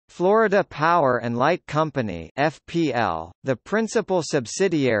Florida Power and Light Company (FPL), the principal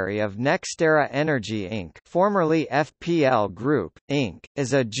subsidiary of NextEra Energy Inc., formerly FPL Group, Inc.,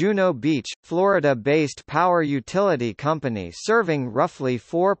 is a Juno Beach, Florida-based power utility company serving roughly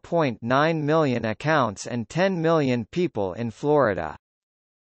 4.9 million accounts and 10 million people in Florida.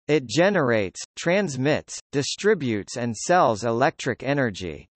 It generates, transmits, distributes and sells electric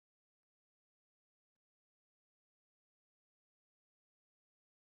energy.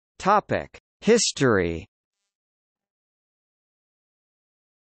 History.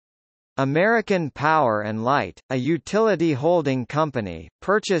 American Power and Light, a utility holding company,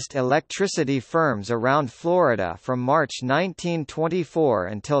 purchased electricity firms around Florida from March 1924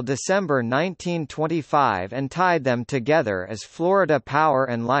 until December 1925 and tied them together as Florida Power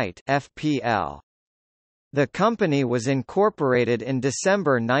and Light (FPL). The company was incorporated in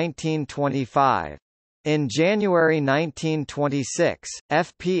December 1925. In January 1926,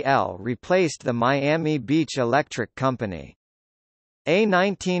 FPL replaced the Miami Beach Electric Company. A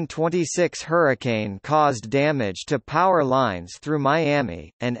 1926 hurricane caused damage to power lines through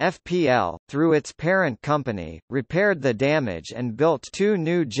Miami, and FPL, through its parent company, repaired the damage and built two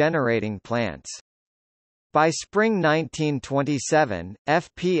new generating plants. By spring 1927,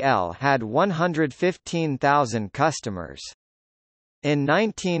 FPL had 115,000 customers. In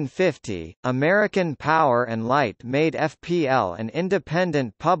 1950, American Power and Light made FPL an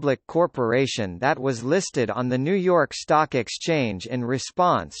independent public corporation that was listed on the New York Stock Exchange in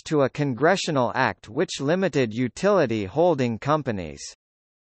response to a congressional act which limited utility holding companies.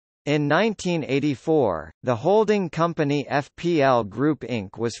 In 1984, the holding company FPL Group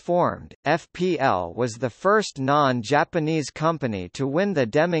Inc. was formed. FPL was the first non-Japanese company to win the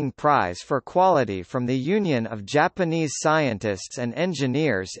Deming Prize for Quality from the Union of Japanese Scientists and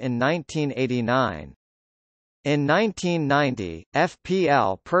Engineers in 1989. In 1990,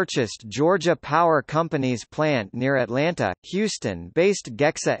 FPL purchased Georgia Power Company's plant near Atlanta. Houston-based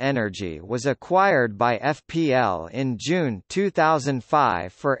Gexa Energy was acquired by FPL in June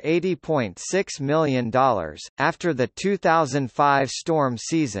 2005 for $80.6 million. After the 2005 storm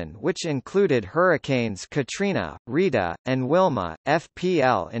season, which included hurricanes Katrina, Rita, and Wilma,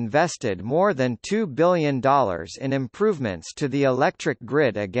 FPL invested more than $2 billion in improvements to the electric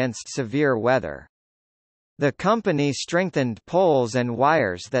grid against severe weather. The company strengthened poles and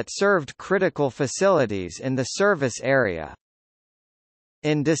wires that served critical facilities in the service area.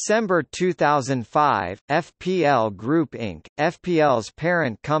 In December 2005, FPL Group Inc., FPL's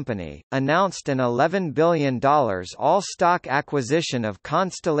parent company, announced an $11 billion all-stock acquisition of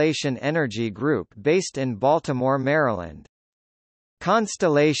Constellation Energy Group based in Baltimore, Maryland.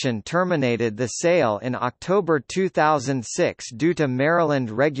 Constellation terminated the sale in October 2006 due to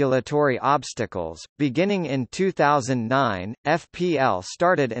Maryland regulatory obstacles. Beginning in 2009, FPL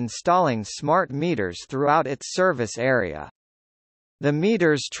started installing smart meters throughout its service area. The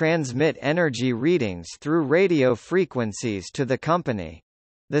meters transmit energy readings through radio frequencies to the company.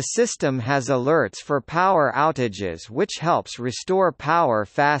 The system has alerts for power outages which helps restore power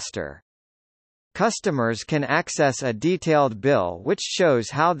faster. Customers can access a detailed bill which shows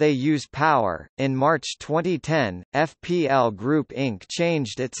how they use power. In March 2010, FPL Group Inc.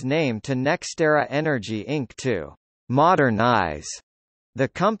 changed its name to NextEra Energy Inc. to modernize the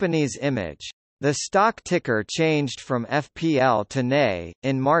company's image. The stock ticker changed from FPL to NE.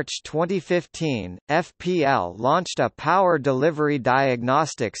 In March 2015, FPL launched a power delivery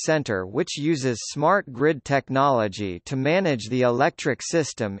diagnostic center which uses smart grid technology to manage the electric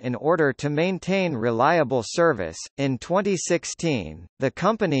system in order to maintain reliable service. In 2016, the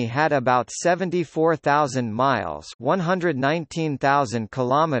company had about 74,000 miles (119,000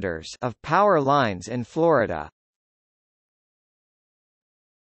 kilometers) of power lines in Florida.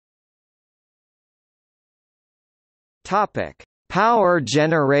 Topic: Power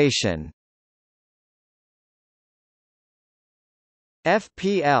generation.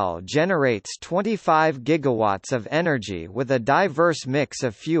 FPL generates 25 gigawatts of energy with a diverse mix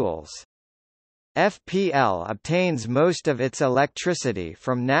of fuels. FPL obtains most of its electricity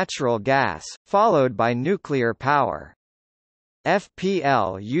from natural gas, followed by nuclear power.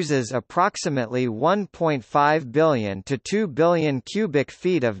 FPL uses approximately 1.5 billion to 2 billion cubic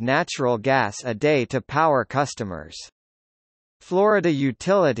feet of natural gas a day to power customers. Florida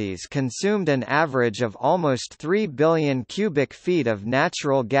utilities consumed an average of almost 3 billion cubic feet of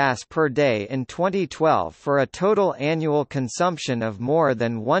natural gas per day in 2012 for a total annual consumption of more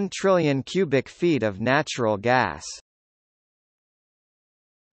than 1 trillion cubic feet of natural gas.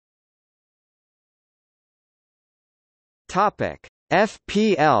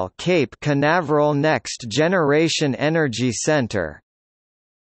 FPL Cape Canaveral Next Generation Energy Center.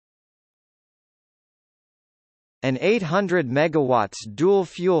 An 800 MW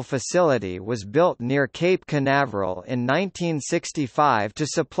dual-fuel facility was built near Cape Canaveral in 1965 to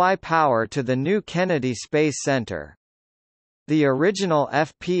supply power to the new Kennedy Space Center. The original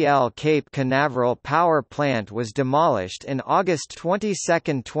FPL Cape Canaveral power plant was demolished in August 22,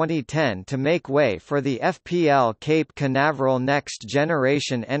 2010 to make way for the FPL Cape Canaveral Next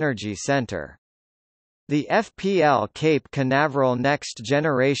Generation Energy Center. The FPL Cape Canaveral Next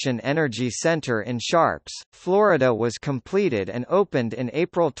Generation Energy Center in Sharps, Florida was completed and opened in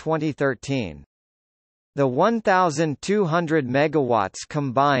April 2013. The 1,200 MW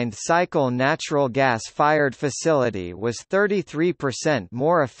combined cycle natural gas-fired facility was 33%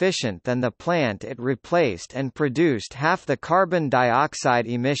 more efficient than the plant it replaced and produced half the carbon dioxide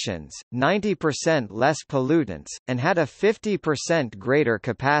emissions, 90% less pollutants, and had a 50% greater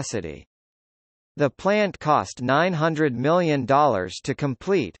capacity. The plant cost $900 million to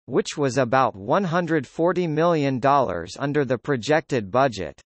complete, which was about $140 million under the projected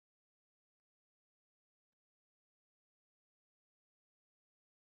budget.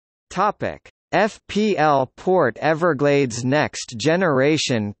 FPL Port Everglades Next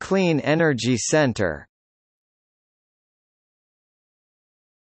Generation Clean Energy Center.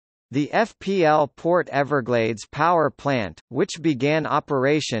 The FPL Port Everglades power plant, which began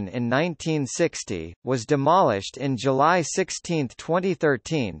operation in 1960, was demolished in July 16,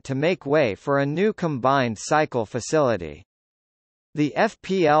 2013 to make way for a new combined cycle facility. The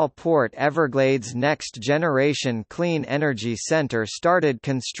FPL Port Everglades Next Generation Clean Energy Center started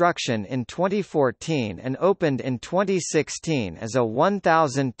construction in 2014 and opened in 2016 as a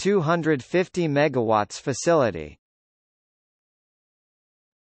 1,250 MW facility.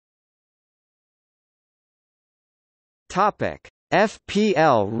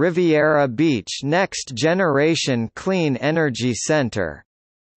 FPL Riviera Beach Next Generation Clean Energy Center.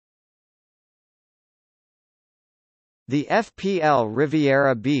 The FPL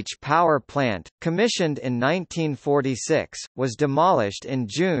Riviera Beach power plant, commissioned in 1946, was demolished in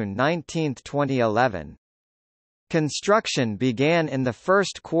June 19, 2011. Construction began in the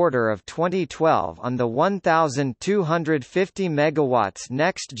first quarter of 2012 on the 1,250 MW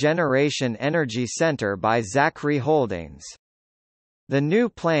Next Generation Energy Center by Zachry Holdings. The new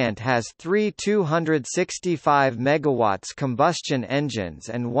plant has three 265 MW combustion engines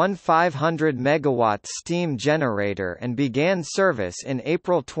and one 500 MW steam generator and began service in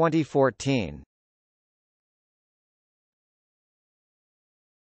April 2014.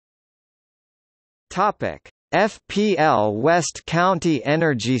 FPL West County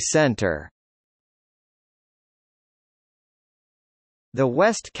Energy Center. The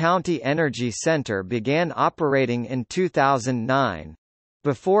West County Energy Center began operating in 2009.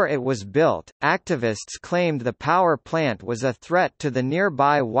 Before it was built, activists claimed the power plant was a threat to the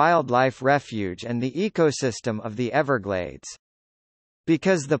nearby wildlife refuge and the ecosystem of the Everglades.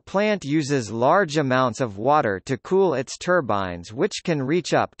 Because the plant uses large amounts of water to cool its turbines, which can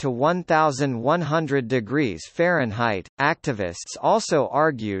reach up to 1,100 degrees Fahrenheit, activists also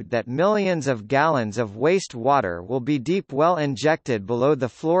argued that millions of gallons of waste water will be deep well injected below the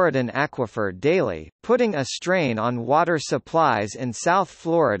Floridan aquifer daily, putting a strain on water supplies in South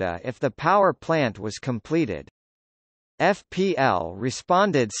Florida if the power plant was completed. FPL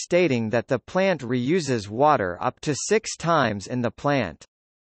responded stating that the plant reuses water up to 6 times in the plant.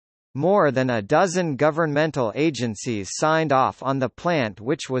 More than a dozen governmental agencies signed off on the plant,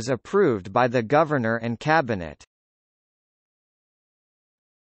 which was approved by the governor and cabinet.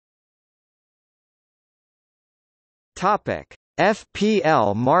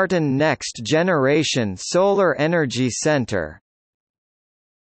 FPL Martin Next Generation Solar Energy Center.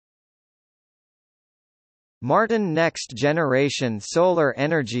 Martin Next Generation Solar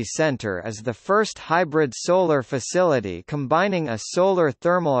Energy Center is the first hybrid solar facility combining a solar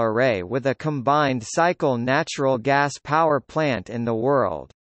thermal array with a combined cycle natural gas power plant in the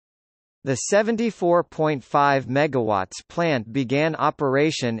world. The 74.5 MW plant began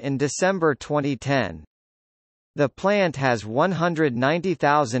operation in December 2010. The plant has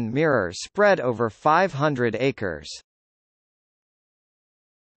 190,000 mirrors spread over 500 acres.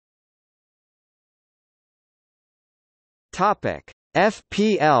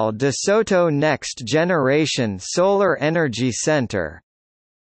 FPL DeSoto Next Generation Solar Energy Center.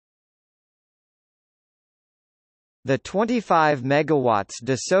 The 25 MW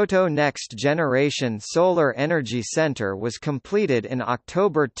DeSoto Next Generation Solar Energy Center was completed in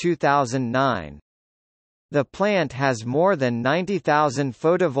October 2009. The plant has more than 90,000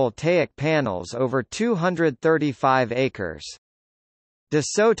 photovoltaic panels over 235 acres.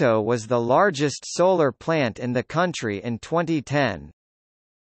 DeSoto was the largest solar plant in the country in 2010.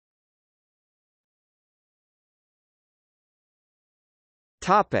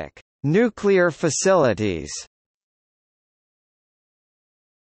 Topic: Nuclear facilities.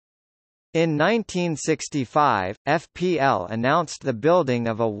 In 1965, FPL announced the building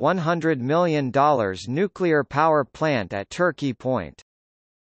of a $100 million nuclear power plant at Turkey Point.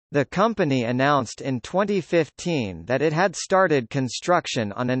 The company announced in 2015 that it had started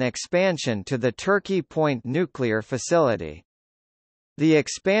construction on an expansion to the Turkey Point nuclear facility. The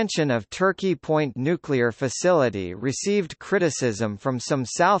expansion of Turkey Point nuclear facility received criticism from some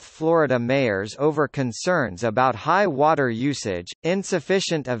South Florida mayors over concerns about high water usage,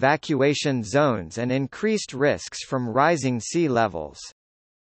 insufficient evacuation zones and increased risks from rising sea levels.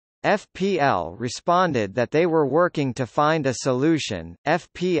 FPL responded that they were working to find a solution.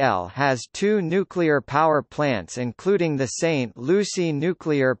 FPL has two nuclear power plants, including the St. Lucie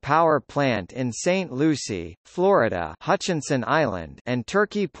Nuclear Power Plant in St. Lucie, Florida, Hutchinson Island, and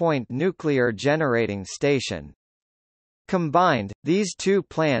Turkey Point Nuclear Generating Station. Combined, these two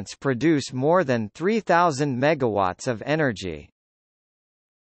plants produce more than 3,000 megawatts of energy.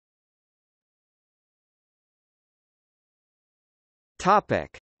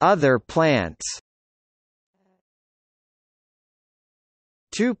 Topic: Other plants.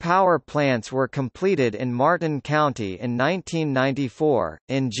 Two power plants were completed in Martin County in 1994.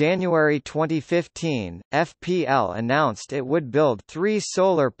 In January 2015, FPL announced it would build 3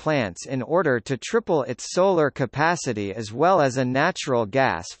 solar plants in order to triple its solar capacity, as well as a natural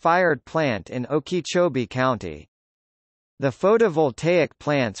gas-fired plant in Okeechobee County. The photovoltaic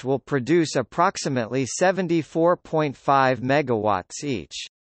plants will produce approximately 74.5 megawatts each.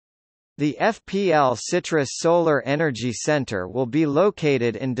 The FPL Citrus Solar Energy Center will be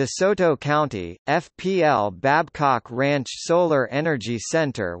located in DeSoto County. FPL Babcock Ranch Solar Energy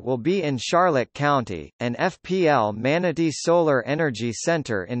Center will be in Charlotte County, and FPL Manatee Solar Energy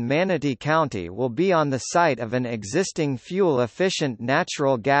Center in Manatee County will be on the site of an existing fuel-efficient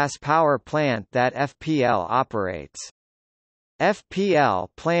natural gas power plant that FPL operates. FPL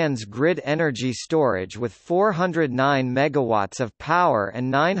plans grid energy storage with 409 megawatts of power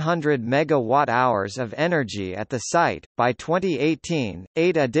and 900 megawatt-hours of energy at the site. By 2018,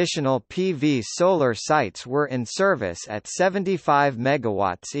 8 additional PV solar sites were in service at 75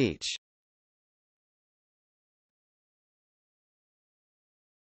 megawatts each.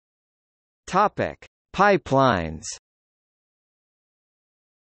 Topic: Pipelines.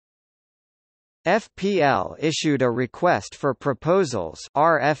 FPL issued a Request for Proposals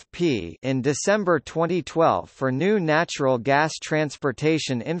 (RFP) in December 2012 for new natural gas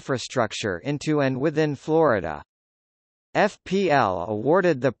transportation infrastructure into and within Florida. FPL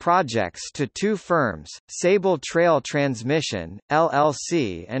awarded the projects to 2 firms, Sable Trail Transmission,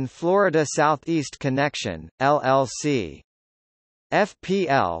 LLC and Florida Southeast Connection, LLC.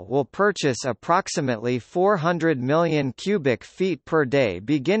 FPL will purchase approximately 400 million cubic feet per day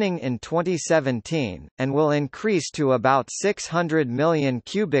beginning in 2017, and will increase to about 600 million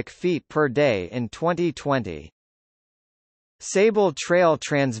cubic feet per day in 2020. Sable Trail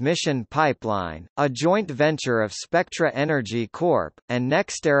Transmission Pipeline, a joint venture of Spectra Energy Corp. and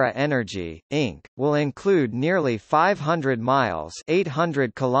NextEra Energy, Inc., will include nearly 500 miles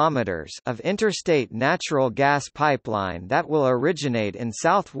 800 kilometers of interstate natural gas pipeline that will originate in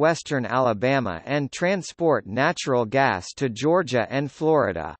southwestern Alabama and transport natural gas to Georgia and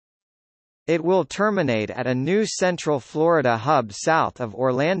Florida. It will terminate at a new Central Florida hub south of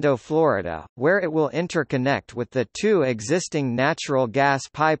Orlando, Florida, where it will interconnect with the 2 existing natural gas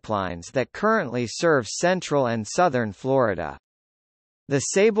pipelines that currently serve central and southern Florida. The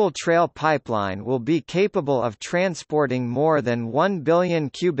Sable Trail pipeline will be capable of transporting more than 1 billion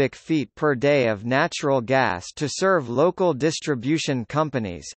cubic feet per day of natural gas to serve local distribution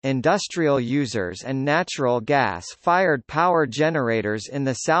companies, industrial users and natural gas-fired power generators in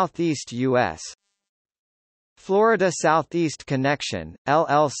the southeast U.S. Florida Southeast Connection,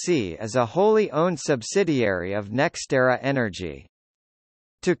 LLC is a wholly owned subsidiary of NextEra Energy.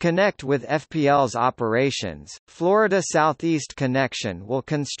 To connect with FPL's operations, Florida Southeast Connection will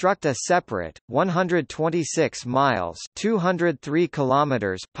construct a separate, 126 miles 203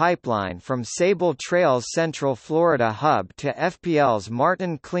 kilometers pipeline from Sable Trail's Central Florida hub to FPL's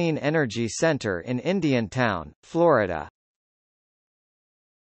Martin Clean Energy Center in Indiantown, Florida.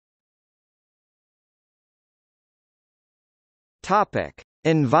 Topic: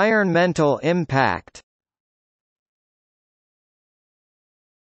 Environmental impact.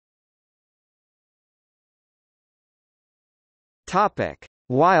 Topic: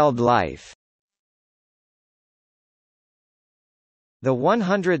 Wildlife. The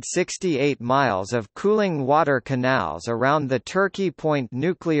 168 miles of cooling water canals around the Turkey Point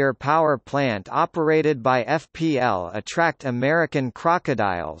nuclear power plant operated by FPL attract American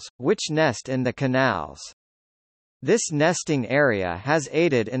crocodiles, which nest in the canals. This nesting area has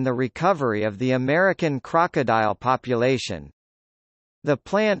aided in the recovery of the American crocodile population. The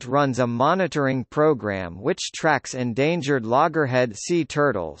plant runs a monitoring program which tracks endangered loggerhead sea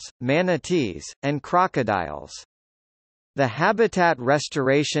turtles, manatees, and crocodiles. The Habitat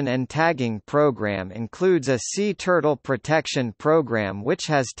Restoration and Tagging Program includes a sea turtle protection program which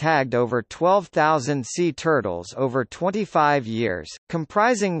has tagged over 12,000 sea turtles over 25 years,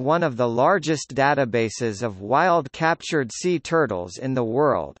 comprising one of the largest databases of wild-captured sea turtles in the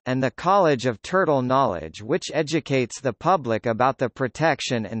world, and the College of Turtle Knowledge which educates the public about the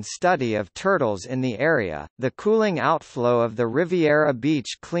protection and study of turtles in the area. The cooling outflow of the Riviera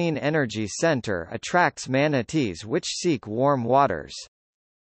Beach Clean Energy Center attracts manatees which seek warm waters.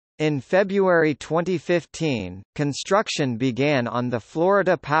 In February 2015, construction began on the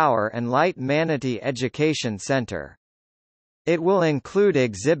Florida Power and Light Manatee Education Center. It will include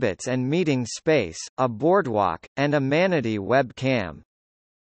exhibits and meeting space, a boardwalk, and a manatee webcam.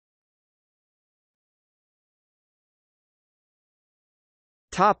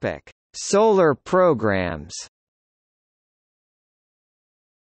 Topic: Solar programs.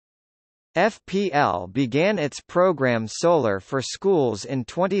 FPL began its program Solar for Schools in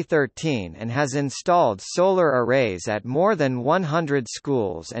 2013 and has installed solar arrays at more than 100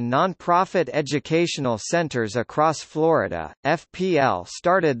 schools and nonprofit educational centers across Florida. FPL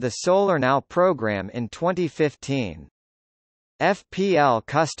started the Solar Now program in 2015. FPL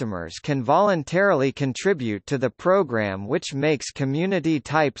customers can voluntarily contribute to the program, which makes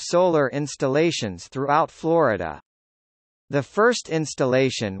community-type solar installations throughout Florida. The first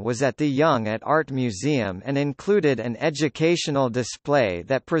installation was at the Young at Art Museum and included an educational display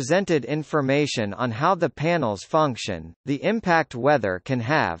that presented information on how the panels function, the impact weather can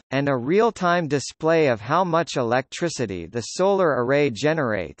have, and a real-time display of how much electricity the solar array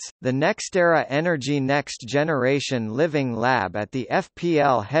generates. The NextEra Energy Next Generation Living Lab at the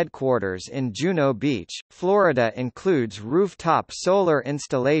FPL headquarters in Juno Beach, Florida includes rooftop solar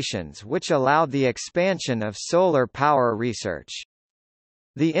installations which allow the expansion of solar power research.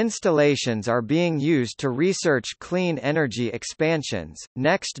 The installations are being used to research clean energy expansions,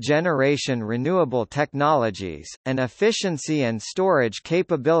 next-generation renewable technologies, and efficiency and storage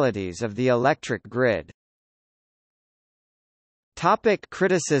capabilities of the electric grid. Topic: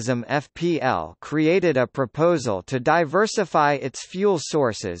 criticism. FPL created a proposal to diversify its fuel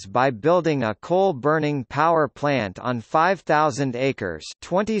sources by building a coal-burning power plant on 5,000 acres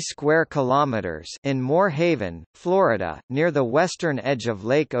 (20 square kilometers) in Moore Haven, Florida, near the western edge of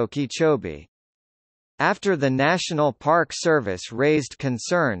Lake Okeechobee. After the National Park Service raised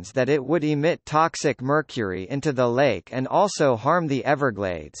concerns that it would emit toxic mercury into the lake and also harm the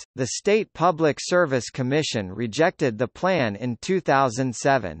Everglades, the State Public Service Commission rejected the plan in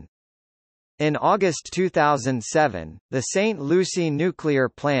 2007. In August 2007, the St. Lucie nuclear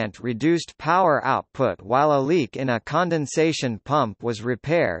plant reduced power output while a leak in a condensation pump was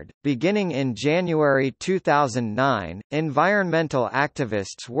repaired. Beginning in January 2009, environmental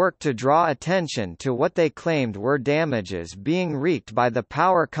activists worked to draw attention to what they claimed were damages being wreaked by the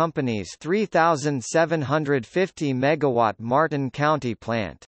power company's 3,750 megawatt Martin County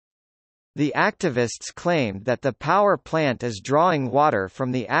plant. The activists claimed that the power plant is drawing water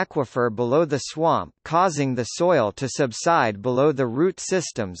from the aquifer below the swamp, causing the soil to subside below the root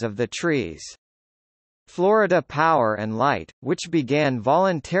systems of the trees. Florida Power and Light, which began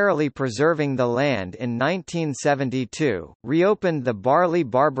voluntarily preserving the land in 1972, reopened the Barley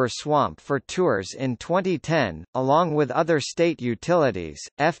Barber Swamp for tours in 2010, along with other state utilities.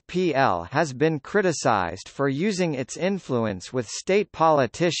 FPL has been criticized for using its influence with state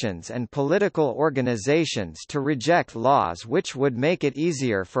politicians and political organizations to reject laws which would make it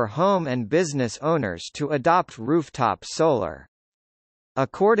easier for home and business owners to adopt rooftop solar.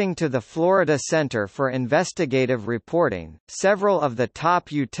 According to the Florida Center for Investigative Reporting, several of the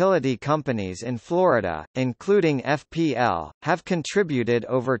top utility companies in Florida, including FPL, have contributed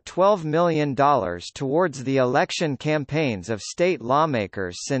over $12 million towards the election campaigns of state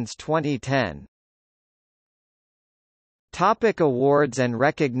lawmakers since 2010. Topic: awards and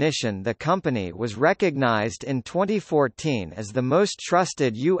recognition. The company was recognized in 2014 as the most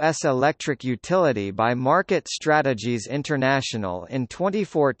trusted U.S. electric utility by Market Strategies International. In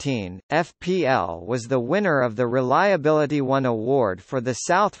 2014, FPL was the winner of the Reliability One Award for the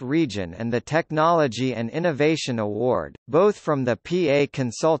South Region and the Technology and Innovation Award, both from the PA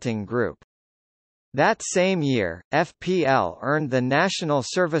Consulting Group. That same year, FPL earned the National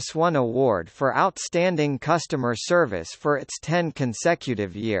Service1 Award for Outstanding Customer Service for its 10th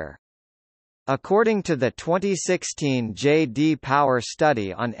consecutive year. According to the 2016 J.D. Power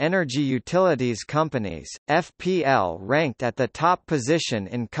study on energy utilities companies, FPL ranked at the top position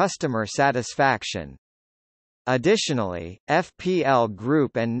in customer satisfaction. Additionally, FPL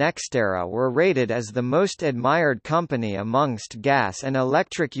Group and NextEra were rated as the most admired company amongst gas and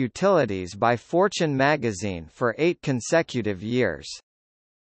electric utilities by Fortune magazine for 8 consecutive years.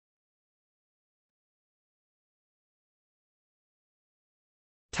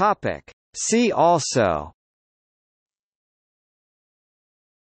 Topic. See also: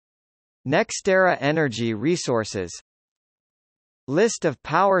 NextEra Energy Resources, List of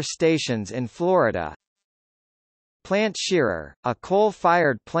power stations in Florida, Plant Shearer, a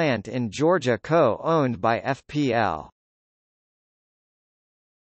coal-fired plant in Georgia co-owned by FPL.